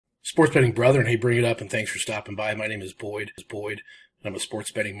Sports betting brother, and hey, bring it up, and thanks for stopping by. My name is Boyd, and I'm a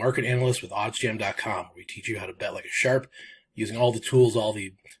sports betting market analyst with OddsJam.com. We teach you how to bet like a sharp using all the tools, all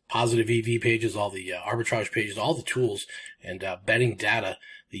the positive EV pages, all the arbitrage pages, all the tools and betting data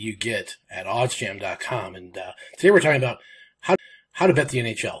that you get at OddsJam.com. And today we're talking about how to bet the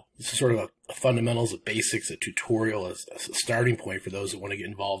NHL. This is sort of a fundamentals, a basics, a tutorial, a starting point for those that want to get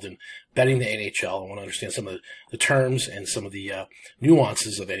involved in betting the NHL and want to understand some of the terms and some of the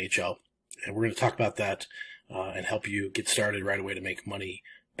nuances of NHL. And we're going to talk about that and help you get started right away to make money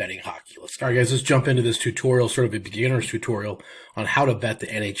betting hockey. All right, guys, let's jump into this tutorial, sort of a beginner's tutorial on how to bet the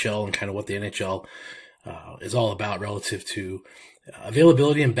NHL and kind of what the NHL is all about relative to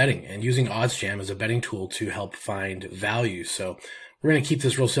availability and betting, and using OddsJam as a betting tool to help find value. So we're going to keep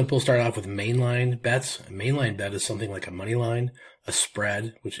this real simple. Start off with mainline bets. A mainline bet is something like a money line, a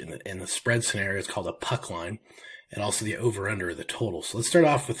spread, which in the spread scenario is called a puck line, and also the over-under, the total. So let's start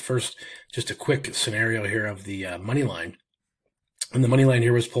off with first just a quick scenario here of the money line. And the money line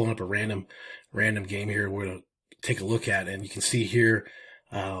here was pulling up a random game here we're going to take a look at. And you can see here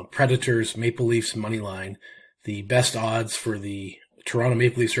Predators, Maple Leafs money line. The best odds for the Toronto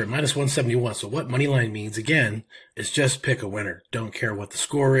Maple Leafs are at -171. So what money line means, again, is just pick a winner. Don't care what the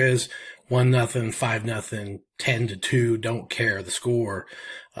score is. 1-0, 5-0, 10-2. Don't care the score.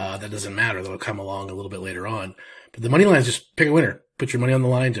 That doesn't matter. That'll come along a little bit later on. But the money line is just pick a winner. Put your money on the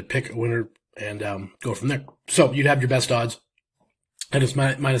line to pick a winner and go from there. So you'd have your best odds. And it's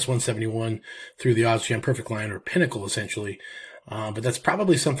 -171 through the OddsJam perfect line, or pinnacle, essentially. But that's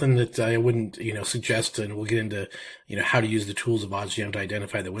probably something that I wouldn't, suggest, and we'll get into, how to use the tools of OddsJam to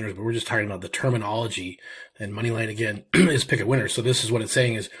identify the winners. But we're just talking about the terminology, and moneyline, again, is pick a winner. So this is what it's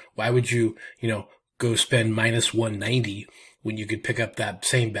saying is, why would you, go spend -190 when you could pick up that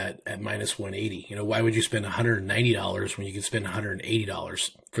same bet at -180? Why would you spend $190 when you could spend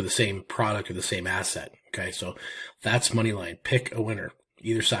 $180 for the same product or the same asset? Okay, so that's moneyline. Pick a winner,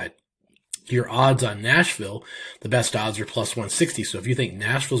 either side. Your odds on Nashville, the best odds are +160. So if you think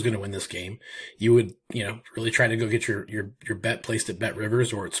Nashville's going to win this game, you would, really try to go get your bet placed at Bet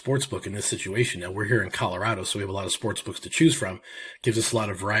Rivers or at sportsbook in this situation. Now we're here in Colorado, so we have a lot of sportsbooks to choose from. Gives us a lot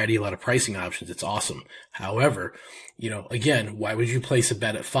of variety, a lot of pricing options. It's awesome. However, again, why would you place a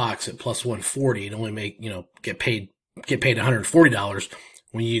bet at Fox at +140 and only make, get paid $140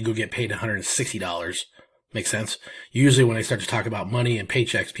 when you go get paid $160? Makes sense? Usually when I start to talk about money and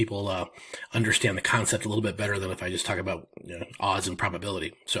paychecks, people understand the concept a little bit better than if I just talk about odds and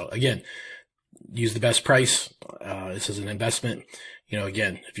probability. So again, use the best price. This is an investment.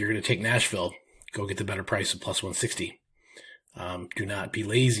 Again, if you're going to take Nashville, go get the better price of +160. Do not be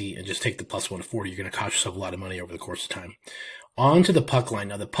lazy and just take the +140. You're going to cost yourself a lot of money over the course of time. On to the puck line.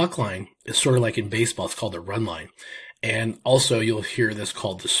 Now the puck line is sort of like in baseball. It's called the run line. And also you'll hear this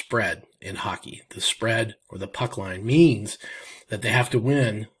called the spread in hockey. The spread, or the puck line, means that they have to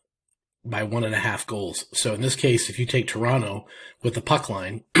win by 1.5 goals. So in this case, if you take Toronto with the puck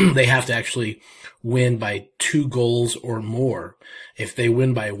line, they have to actually win by 2 goals or more. If they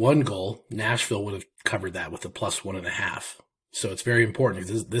win by 1 goal, Nashville would have covered that with a +1.5. So it's very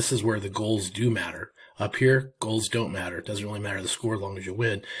important. This is where the goals do matter. Up here, goals don't matter. It doesn't really matter the score as long as you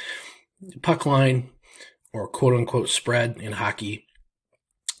win. Puck line, or quote-unquote spread in hockey,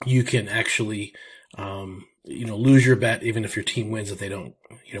 you can actually, lose your bet even if your team wins if they don't,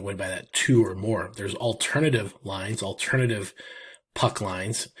 win by that 2 or more. There's alternative lines, alternative puck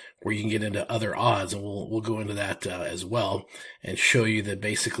lines, where you can get into other odds, and we'll go into that as well, and show you that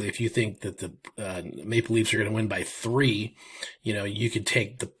basically if you think that the Maple Leafs are going to win by 3, you could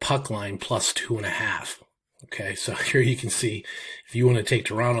take the puck line +2.5. Okay, so here you can see if you want to take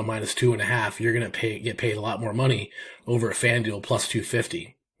Toronto -2.5, you're going to get paid a lot more money over at FanDuel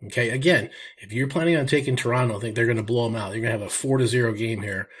 +250. Okay, again, if you're planning on taking Toronto, think they're going to blow them out, you're going to have a 4-0 game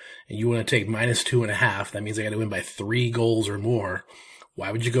here, and you want to take -2.5, that means they got to win by 3 goals or more.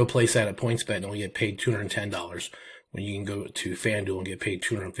 Why would you go place that at PointsBet and only get paid $210 when you can go to FanDuel and get paid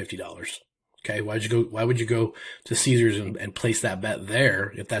 $250? Okay, why would you go to Caesars and place that bet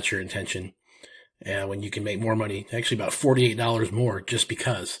there if that's your intention? When you can make more money, actually about $48 more, just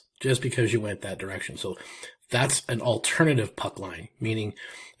because you went that direction. So that's an alternative puck line, meaning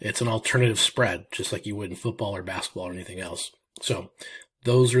it's an alternative spread, just like you would in football or basketball or anything else. So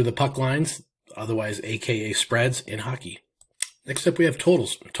those are the puck lines, otherwise AKA spreads in hockey. Next up, we have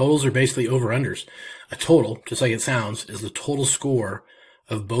totals. Totals are basically over-unders. A total, just like it sounds, is the total score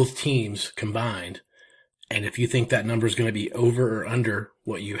of both teams combined. And if you think that number is going to be over or under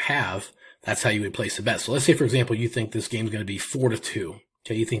what you have, that's how you would place a bet. So let's say, for example, you think this game is going to be 4-2.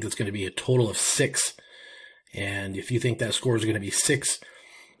 Okay, you think that's going to be a total of 6. And if you think that score is going to be 6,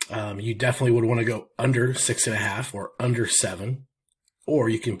 You definitely would want to go under 6.5 or under 7, or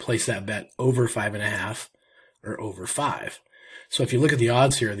you can place that bet over 5.5 or over 5. So if you look at the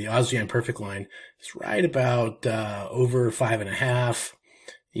odds here, the OddsJam perfect line is right about over 5.5.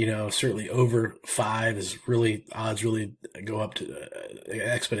 You know, certainly over 5 is really, odds really go up to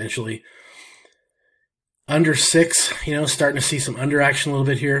exponentially. Under 6, you know, starting to see some under action a little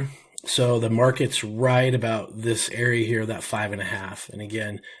bit here. So the market's right about this area here, that 5.5. And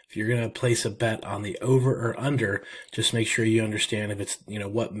again, if you're going to place a bet on the over or under, just make sure you understand if it's, you know,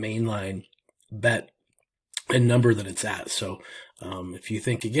 what mainline bet and number that it's at. So if you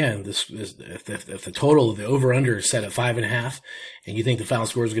think, again, if the total of the over under is set at 5.5 and you think the final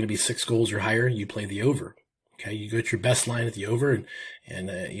score is going to be 6 goals or higher, you play the over. Okay, you get your best line at the over,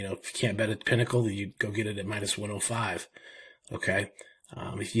 and you know, if you can't bet at Pinnacle, you go get it at -105. Okay,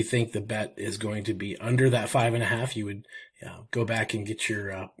 if you think the bet is going to be under that 5.5, you would go back and get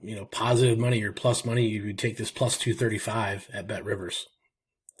your you know, positive money, your plus money. You would take this plus 235 at Bet Rivers.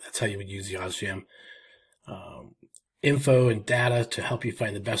 That's how you would use the OddsJam info and data to help you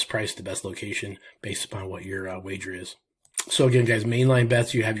find the best price, the best location based upon what your wager is. So again, guys, mainline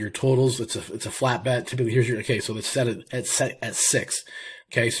bets, you have your totals. It's a flat bet. Typically, here's your, okay, so it's set at 6.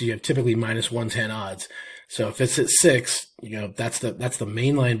 Okay, so you have typically -110 odds. So if it's at 6, you know, that's the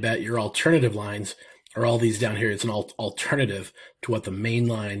mainline bet. Your alternative lines are all these down here. It's an alternative to what the main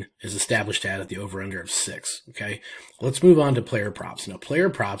line is established at the over-under of 6. Okay, let's move on to player props. Now, player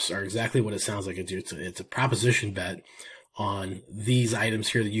props are exactly what it sounds like. It's a proposition bet on these items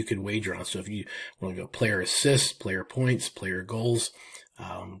here that you could wager on. So if you want to go player assists, player points, player goals,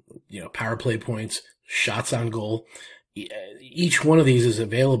 you know, power play points, shots on goal, each one of these is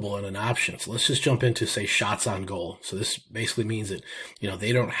available in an option. So let's just jump into, say, shots on goal. So this basically means that, you know,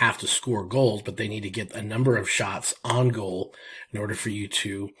 they don't have to score goals, but they need to get a number of shots on goal in order for you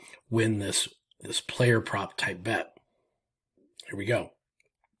to win this player prop type bet. Here we go.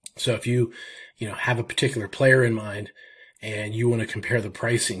 So if you know, have a particular player in mind and you want to compare the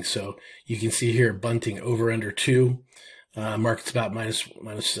pricing, so you can see here Bunting over under 2, market's about minus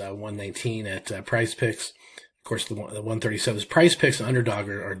 119 at Price Picks. Of course, the 137 Price Picks and Underdog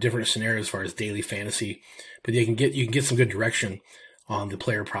are different scenarios as far as daily fantasy, but you can get some good direction on the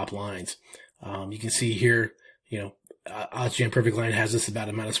player prop lines. You can see here, you know, OddsJam perfect line has this about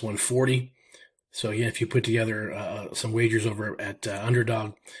a -140. So again, if you put together some wagers over at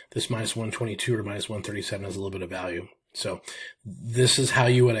Underdog, this -122 or -137 has a little bit of value. So this is how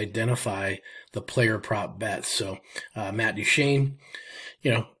you would identify the player prop bets. So Matt Duchene,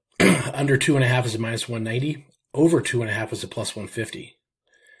 you know, under 2.5 is a -190, over 2.5 is a +150.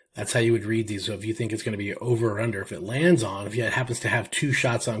 That's how you would read these. So if you think it's going to be over or under, if it lands on, if it happens to have 2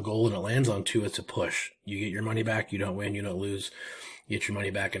 shots on goal and it lands on 2, it's a push. You get your money back. You don't win. You don't lose. You get your money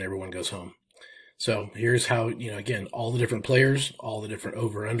back and everyone goes home. So here's how, you know, again, all the different players, all the different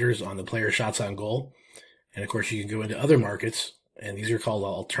over-unders on the player shots on goal. And of course, you can go into other markets, and these are called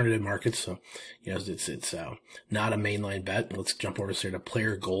alternative markets. So, you know, it's not a mainline bet. Let's jump over to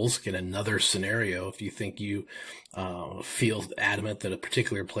player goals, get another scenario. If you think you feel adamant that a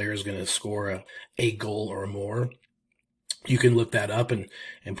particular player is going to score a goal or more, you can look that up and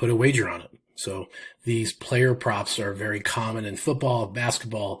put a wager on it. So these player props are very common in football,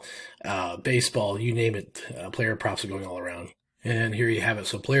 basketball, baseball, you name it. Player props are going all around. And here you have it.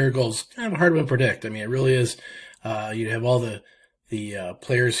 So player goals, kind of hard to predict. I mean, it really is. You have all the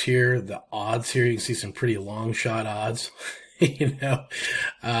players here, the odds here. You can see some pretty long shot odds. You know,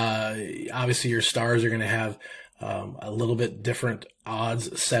 obviously your stars are going to have a little bit different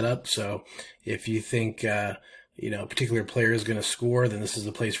odds set up. So if you think you know, a particular player is going to score, then this is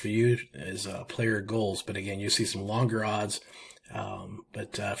the place for you, is player goals. But again, you see some longer odds.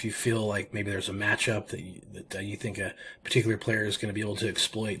 But if you feel like maybe there's a matchup that you think a particular player is going to be able to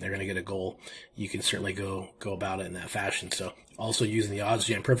exploit, they're going to get a goal, you can certainly go about it in that fashion. So also using the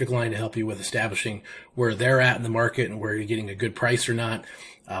OddsJam perfect line to help you with establishing where they're at in the market and where you're getting a good price or not.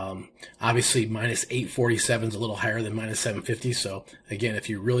 Obviously -847 is a little higher than -750. So again, if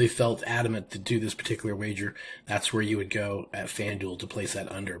you really felt adamant to do this particular wager, that's where you would go at FanDuel to place that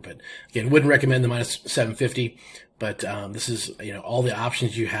under. But again, wouldn't recommend the -750. But this is, you know, all the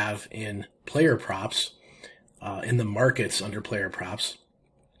options you have in player props, in the markets under player props.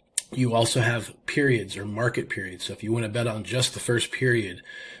 You also have periods or market periods. So if you want to bet on just the first period,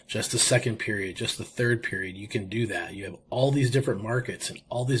 just the second period, just the third period, you can do that. You have all these different markets and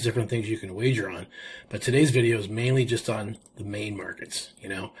all these different things you can wager on. But today's video is mainly just on the main markets. You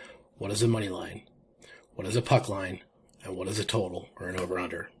know, what is a money line? What is a puck line? And what is a total or an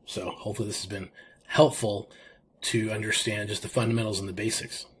over-under? So hopefully this has been helpful to understand just the fundamentals and the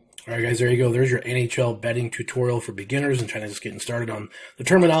basics. All right, guys, there you go. There's your NHL betting tutorial for beginners and trying to just getting started on the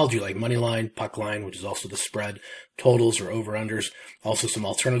terminology like money line, puck line, which is also the spread, totals or over-unders, also some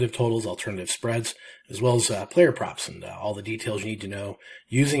alternative totals, alternative spreads, as well as player props and all the details you need to know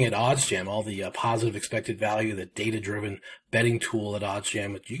using at OddsJam, all the positive expected value, the data-driven betting tool at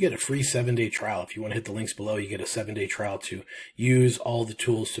OddsJam. You get a free 7-day trial. If you want to hit the links below, you get a 7-day trial to use all the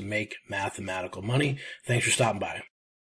tools to make mathematical money. Thanks for stopping by.